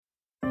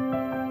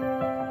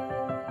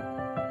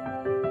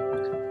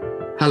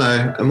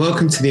Hello, and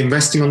welcome to the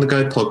Investing on the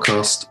Go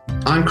podcast.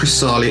 I'm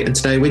Chris Sarley, and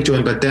today we're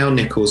joined by Dale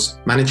Nichols,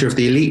 manager of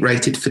the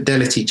elite-rated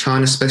Fidelity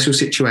China Special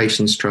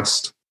Situations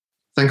Trust.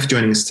 Thanks for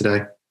joining us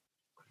today.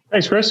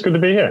 Thanks, Chris. Good to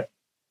be here.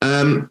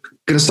 Going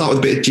to start with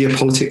a bit of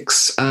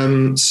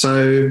geopolitics.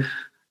 So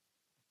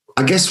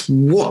I guess,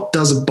 what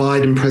does a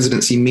Biden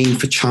presidency mean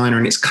for China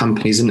and its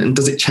companies, and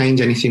does it change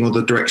anything or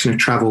the direction of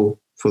travel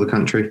for the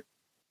country?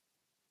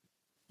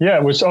 Yeah,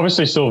 it was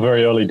obviously still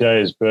very early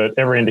days, but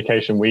every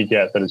indication we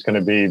get that it's going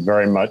to be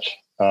very much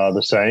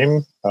the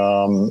same.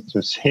 As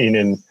we've seen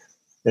in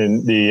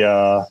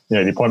the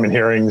the appointment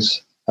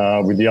hearings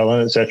with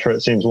Yellen, et cetera, it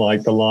seems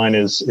like the line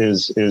is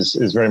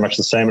very much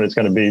the same, and it's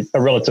going to be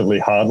a relatively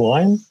hard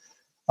line.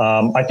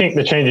 I think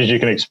the changes you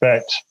can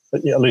expect,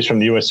 at least from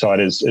the US side,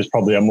 is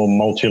probably a more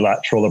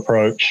multilateral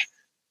approach,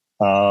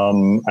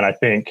 and I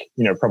think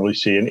probably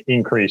see an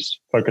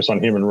increased focus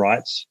on human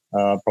rights,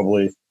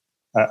 probably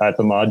at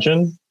the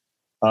margin.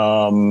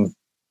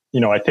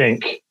 I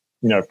think,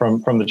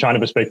 from the China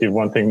perspective,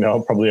 one thing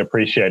they'll probably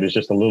appreciate is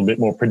just a little bit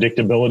more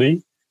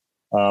predictability.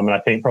 And I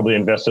think probably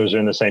investors are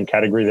in the same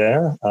category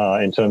there,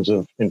 in terms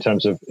of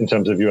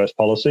US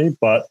policy.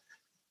 But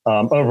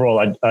overall,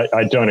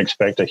 I don't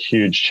expect a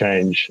huge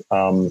change,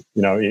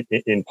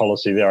 in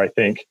policy there. I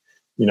think,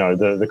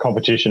 the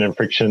competition and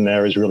friction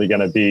there is really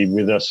going to be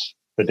with us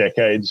for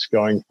decades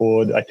going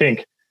forward. I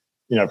think,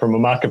 from a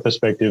market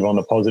perspective on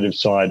the positive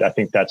side, I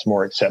think that's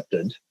more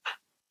accepted.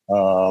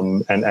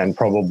 And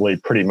probably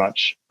pretty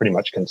much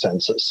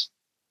consensus.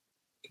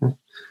 Okay.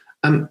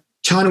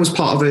 China was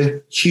part of a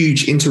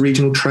huge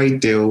interregional trade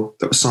deal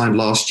that was signed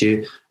last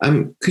year.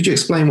 Could you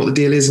explain what the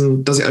deal is,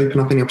 and does it open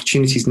up any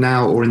opportunities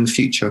now or in the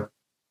future?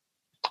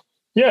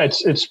 Yeah,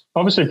 it's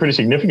obviously pretty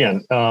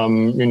significant.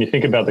 When you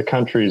think about the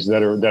countries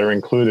that are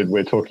included,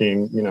 we're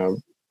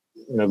talking,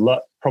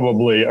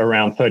 probably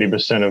around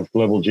 30% of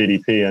global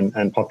GDP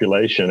and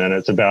population, and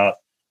it's about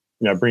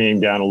bringing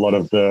down a lot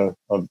of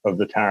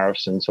the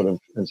tariffs and sort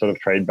of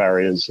trade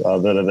barriers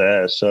that are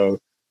there. So,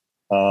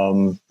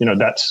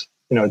 that's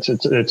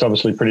it's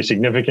obviously pretty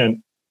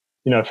significant.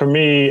 For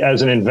me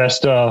as an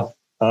investor,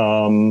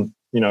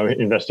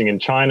 investing in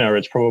China,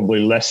 it's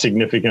probably less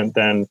significant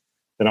than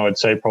I would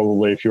say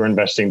probably if you're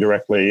investing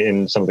directly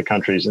in some of the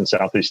countries in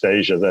Southeast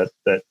Asia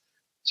that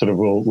sort of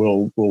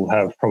will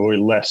have probably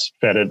less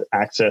fettered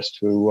access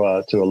to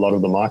a lot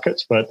of the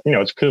markets. But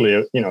it's clearly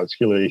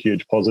a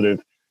huge positive,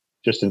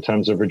 just in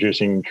terms of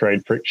reducing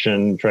trade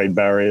friction, trade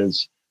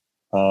barriers.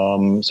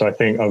 So I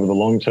think over the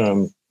long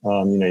term,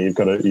 you've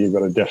got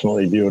to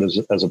definitely view it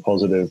as a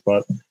positive.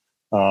 But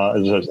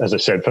as I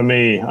said, for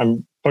me,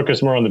 I'm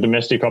focused more on the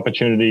domestic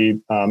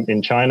opportunity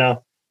in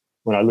China.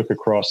 When I look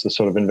across the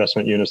sort of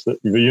investment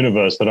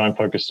universe that I'm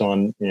focused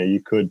on,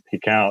 you could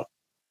pick out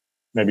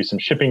maybe some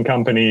shipping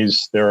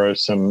companies. There are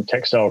some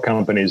textile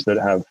companies that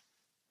have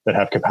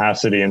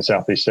capacity in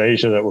Southeast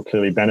Asia that will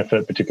clearly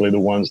benefit, particularly the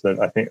ones that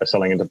I think are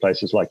selling into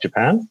places like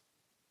Japan.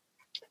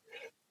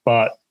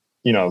 But,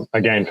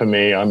 again, for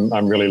me,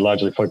 I'm really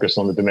largely focused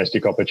on the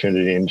domestic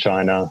opportunity in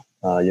China,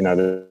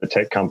 the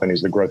tech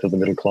companies, the growth of the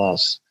middle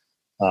class,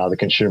 the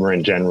consumer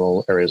in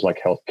general, areas like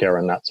healthcare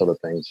and that sort of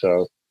thing.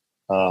 So,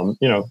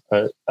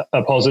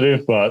 a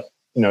positive, but,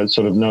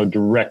 sort of no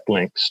direct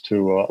links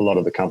to a lot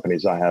of the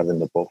companies I have in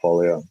the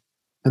portfolio.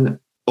 And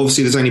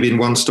obviously, there's only been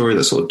one story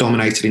that sort of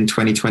dominated in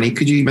 2020.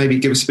 Could you maybe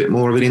give us a bit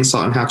more of an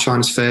insight on how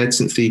China's fared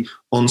since the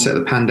onset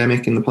of the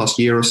pandemic in the past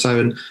year or so?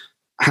 And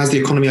has the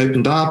economy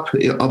opened up?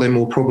 Are there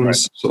more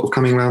problems sort of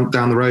coming around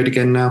down the road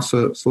again now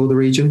for the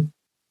region?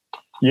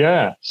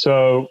 Yeah.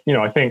 So,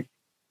 I think,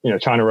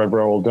 China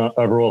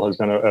overall has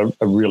done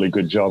a really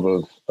good job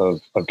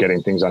of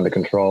getting things under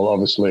control.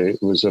 Obviously,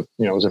 it was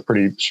a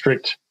pretty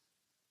strict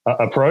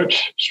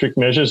approach, strict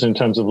measures in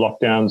terms of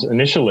lockdowns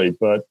initially,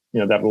 but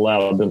that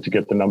allowed them to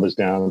get the numbers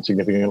down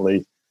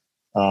significantly,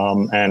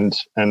 and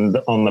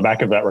on the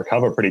back of that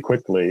recover pretty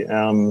quickly.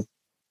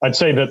 I'd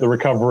say that the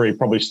recovery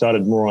probably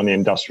started more on the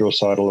industrial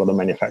side. A lot of the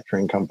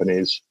manufacturing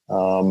companies,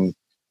 the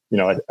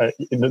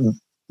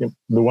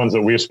ones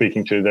that we're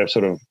speaking to, they're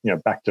sort of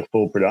back to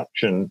full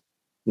production,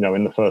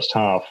 in the first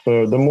half.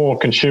 For the more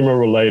consumer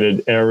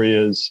related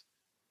areas,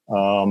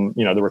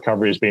 the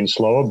recovery has been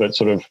slower, but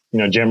sort of,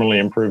 generally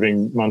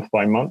improving month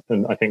by month.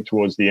 And I think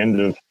towards the end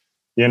of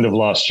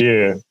last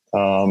year,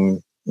 a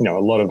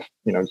lot of,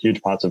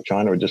 huge parts of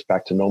China are just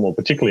back to normal,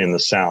 particularly in the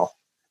south.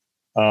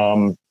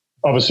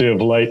 Obviously, of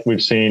late,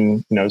 we've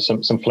seen,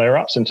 some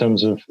flare-ups in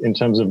terms of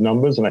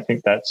numbers, and I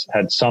think that's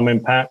had some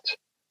impact.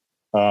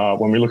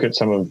 When we look at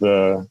some of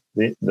the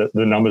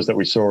numbers that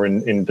we saw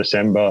in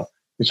December,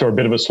 we saw a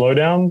bit of a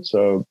slowdown.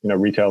 So,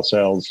 retail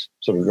sales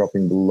sort of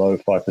dropping below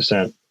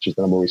 5%, which is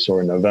the number we saw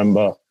in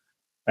November.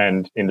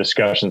 And in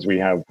discussions we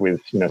have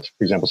with, for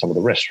example, some of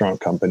the restaurant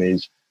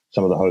companies,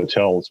 some of the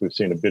hotels, we've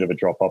seen a bit of a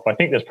drop off. I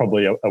think there's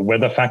probably a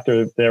weather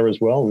factor there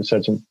as well. We've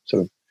had some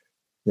sort of,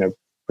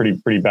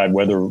 pretty bad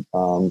weather,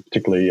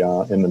 particularly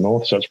in the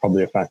north. So it's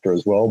probably a factor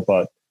as well.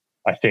 But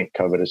I think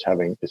COVID is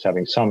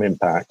having some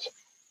impact.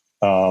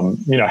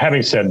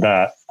 Having said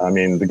that, I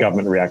mean, the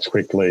government reacts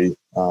quickly.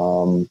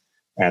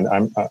 and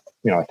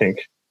I think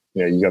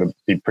you got to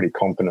be pretty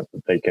confident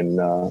that they can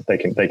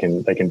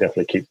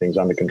definitely keep things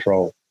under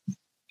control.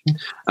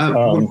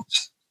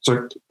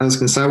 Sorry, I was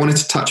going to say I wanted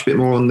to touch a bit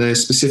more on the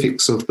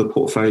specifics of the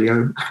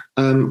portfolio.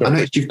 Sure. I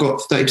know you've got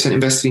 30%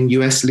 invested in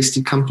US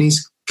listed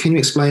companies. Can you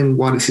explain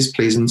why this is,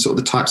 please, and sort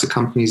of the types of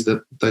companies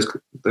that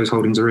those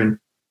holdings are in?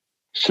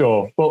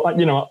 Sure. Well,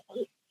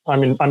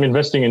 I'm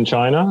investing in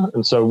China,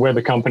 and so where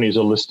the companies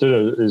are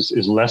listed is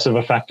less of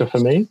a factor for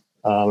me.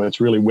 It's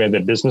really where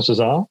their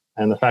businesses are,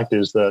 and the fact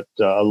is that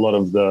a lot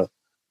of the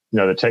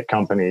tech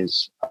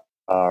companies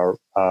are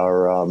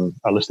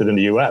listed in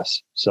the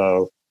US.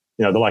 So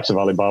the likes of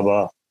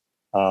Alibaba,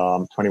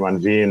 21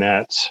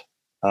 Vietnam,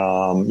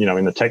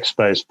 in the tech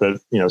space,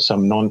 but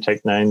some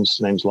non-tech names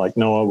like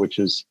Noah, which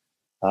is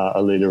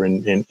a leader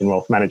in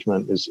wealth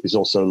management, is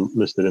also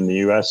listed in the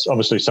US.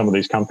 Obviously, some of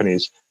these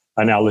companies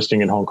are now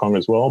listing in Hong Kong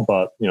as well,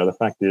 but the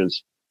fact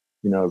is,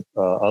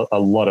 a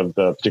lot of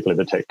particularly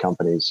the tech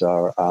companies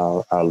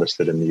are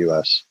listed in the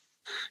US.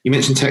 You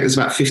mentioned tech. There's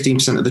about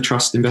 15% of the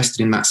trust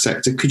invested in that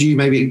sector. Could you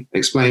maybe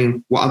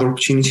explain what other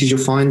opportunities you're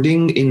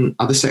finding in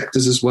other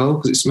sectors as well?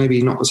 Because it's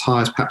maybe not as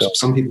high as perhaps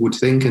some people would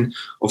think, and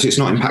obviously it's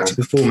not impacting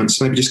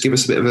performance. Maybe just give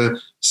us a bit of a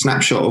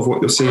snapshot of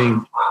what you're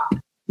seeing.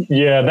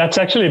 Yeah, that's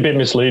actually a bit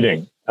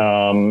misleading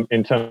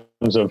in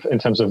terms of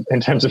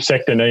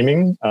sector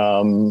naming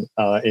in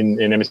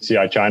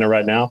MSCI China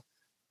right now,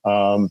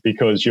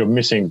 because you're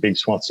missing big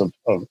swaths of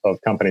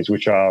companies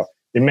which are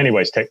in many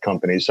ways tech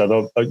companies.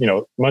 So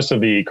most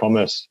of the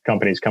e-commerce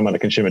companies come under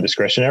consumer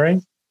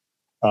discretionary.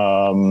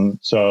 And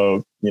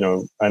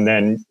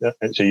then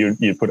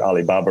you put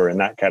Alibaba in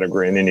that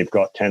category, and then you've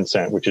got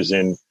Tencent, which is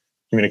in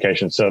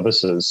communication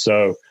services.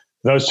 So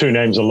those two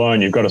names alone,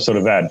 you've got to sort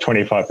of add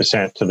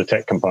 25% to the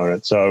tech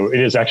component. So it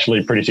is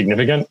actually pretty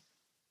significant.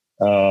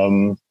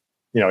 In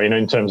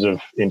terms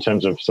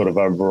of sort of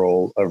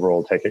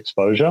overall tech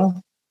exposure.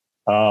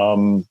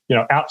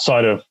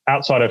 Outside of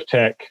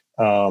tech,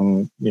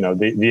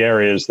 the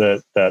areas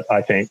that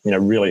I think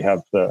really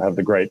have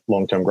the great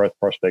long-term growth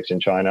prospects in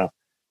China,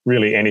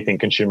 really anything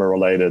consumer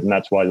related, and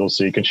that's why you'll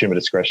see consumer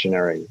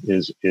discretionary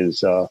is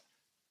a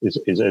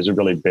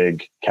really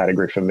big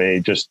category for me.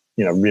 Just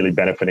really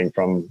benefiting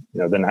from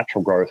the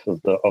natural growth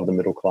of the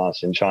middle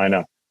class in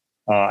China,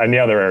 and the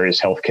other area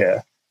is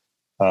healthcare,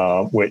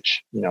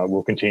 which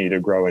will continue to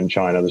grow in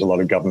China. There's a lot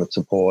of government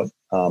support,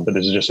 but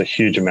there's just a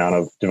huge amount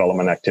of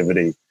development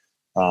activity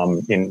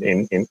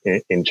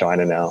in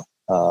China now.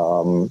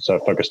 So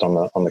focused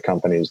on the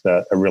companies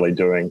that are really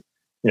doing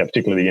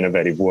particularly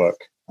innovative work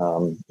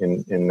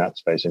in that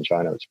space in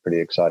China. It's a pretty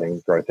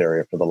exciting growth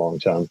area for the long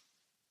term.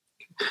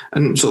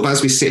 And sort of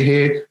as we sit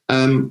here,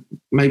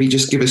 maybe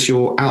just give us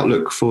your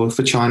outlook for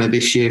China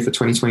this year, for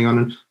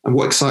 2021, and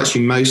what excites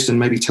you most, and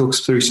maybe talk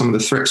us through some of the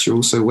threats you're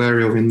also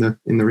wary of in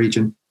the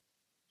region.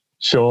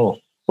 Sure.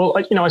 Well,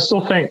 I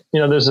still think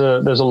there's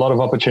a lot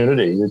of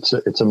opportunity.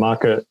 It's a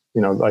market.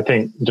 I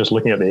think just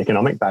looking at the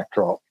economic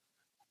backdrop,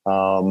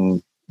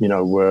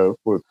 we're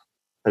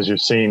as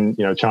you've seen,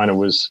 China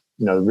was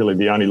really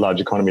the only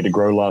large economy to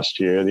grow last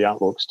year. The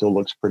outlook still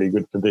looks pretty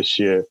good for this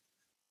year.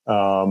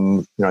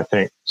 I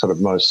think sort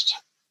of most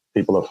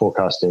people are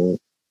forecasting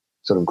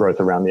sort of growth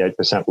around the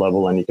 8%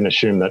 level, and you can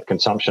assume that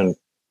consumption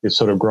is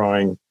sort of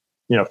growing,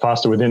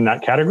 faster within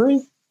that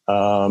category.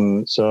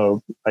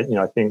 So I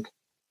think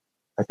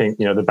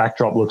the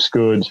backdrop looks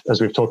good. As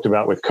we've talked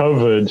about with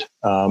COVID,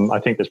 I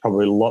think there's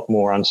probably a lot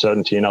more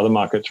uncertainty in other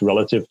markets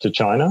relative to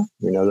China.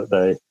 We know that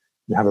they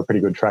have a pretty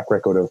good track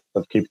record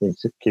of keeping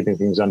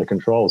things under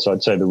control. So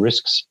I'd say the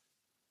risks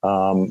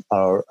are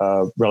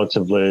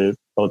relatively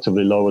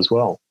low as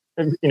well.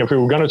 If we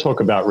were going to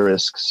talk about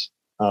risks,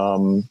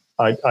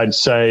 I'd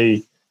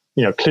say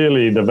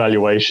clearly the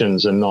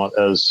valuations are not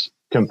as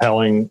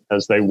compelling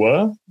as they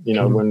were.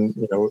 When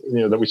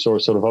that we saw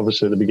sort of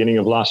obviously at the beginning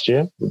of last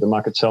year with the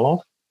market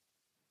sell-off,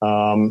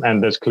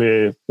 and there's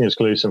clearly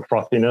some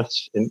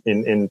frothiness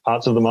in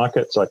parts of the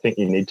market. So I think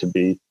you need to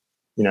be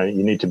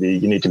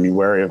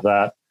wary of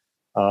that.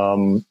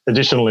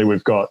 Additionally,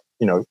 we've got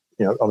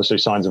obviously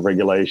signs of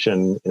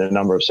regulation in a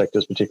number of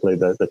sectors, particularly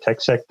the tech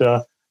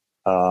sector.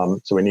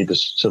 So we need to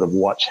sort of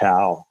watch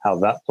how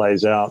that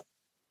plays out.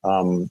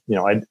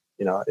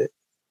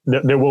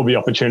 There will be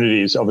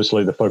opportunities.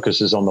 Obviously, the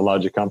focus is on the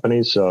larger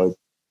companies. So,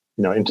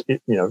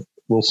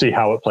 we'll see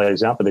how it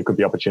plays out, but there could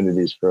be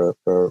opportunities for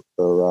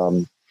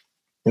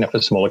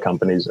smaller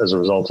companies as a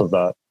result of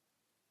that.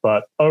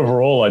 But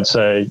overall, I'd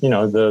say,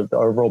 the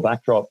overall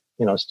backdrop,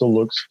 still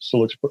looks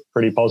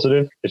pretty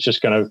positive. It's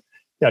just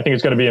I think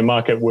it's going to be a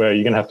market where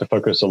you're going to have to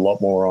focus a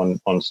lot more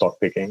on stock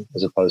picking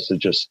as opposed to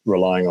just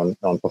relying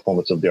on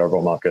performance of the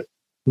overall market.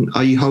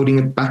 Are you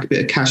holding back a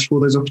bit of cash for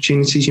those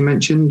opportunities you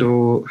mentioned,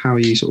 or how are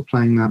you sort of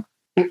playing that?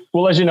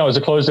 Well, as you know, as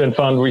a closed-end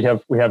fund, we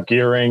have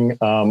gearing.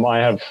 I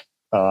have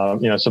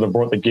sort of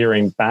brought the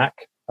gearing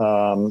back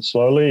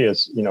slowly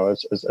as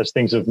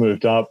things have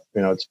moved up.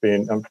 It's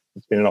been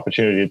an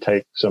opportunity to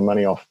take some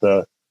money off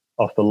the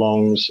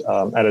longs,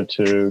 added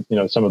to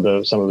some of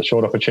the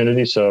short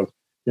opportunities. So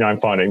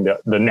I'm finding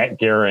that the net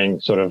gearing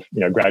sort of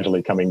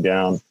gradually coming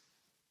down.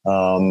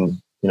 for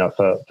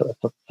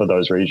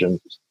those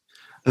regions.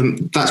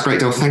 That's great,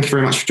 Dale. Thank you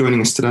very much for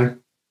joining us today.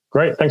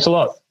 Great. Thanks a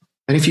lot.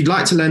 And if you'd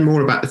like to learn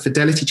more about the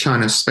Fidelity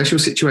China Special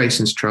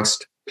Situations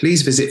Trust,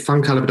 please visit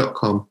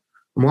fundcalibre.com.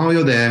 And while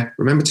you're there,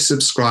 remember to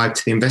subscribe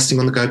to the Investing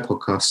on the Go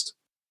podcast.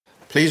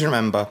 Please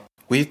remember,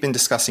 we've been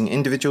discussing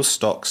individual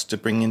stocks to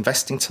bring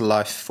investing to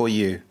life for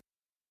you.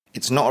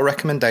 It's not a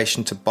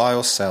recommendation to buy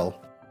or sell.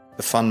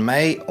 The fund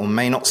may or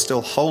may not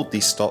still hold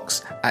these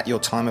stocks at your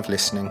time of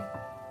listening.